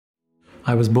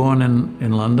I was born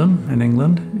in London, in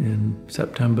England, in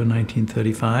September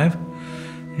 1935,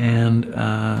 and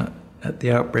at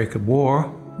the outbreak of war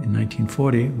in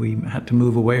 1940, we had to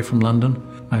move away from London.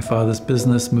 My father's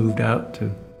business moved out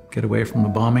to get away from the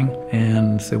bombing,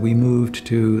 and so we moved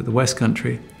to the West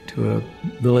Country, to a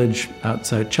village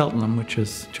outside Cheltenham,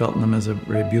 Cheltenham is a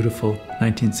very beautiful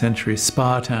 19th century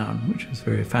spa town, which was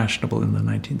very fashionable in the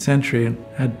 19th century and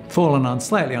had fallen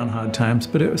slightly on hard times,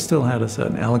 but it still had a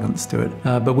certain elegance to it.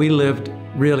 But we lived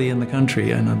really in the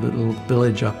country in a little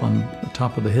village up on the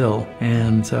top of the hill,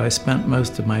 and so I spent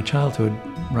most of my childhood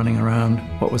running around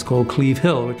what was called Cleve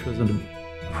Hill, which was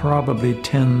probably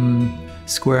 10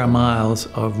 square miles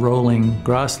of rolling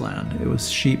grassland. It was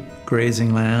sheep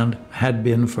grazing land, had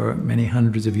been for many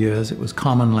hundreds of years. It was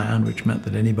common land, which meant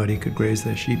that anybody could graze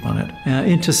their sheep on it.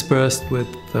 Interspersed with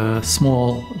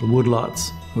small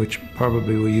woodlots, which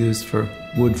probably were used for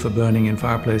wood for burning in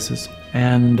fireplaces.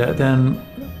 And then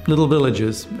little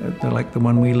villages, like the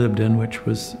one we lived in, which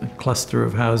was a cluster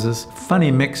of houses.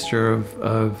 Funny mixture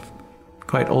of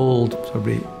quite old,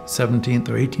 probably 17th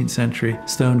or 18th century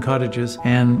stone cottages,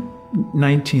 and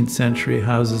 19th century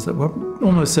houses that were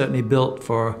almost certainly built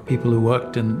for people who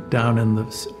worked down in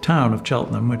the town of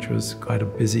Cheltenham, which was quite a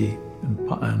busy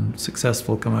and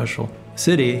successful commercial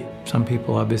city. Some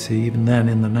people obviously even then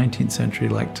in the 19th century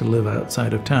liked to live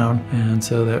outside of town, and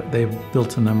so they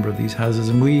built a number of these houses,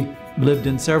 and we lived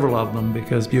in several of them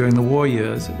because during the war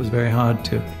years it was very hard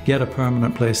to get a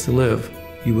permanent place to live.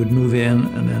 You would move in,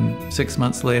 and then 6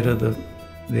 months later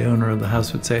the owner of the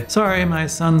house would say, "Sorry, my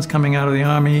son's coming out of the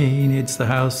army, he needs the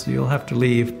house, you'll have to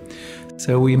leave."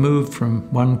 So we moved from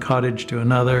one cottage to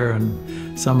another,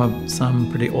 and some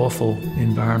pretty awful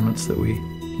environments that we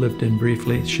lived in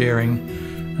briefly, sharing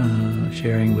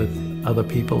with other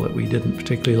people that we didn't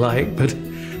particularly like,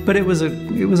 but it was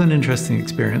an interesting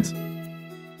experience.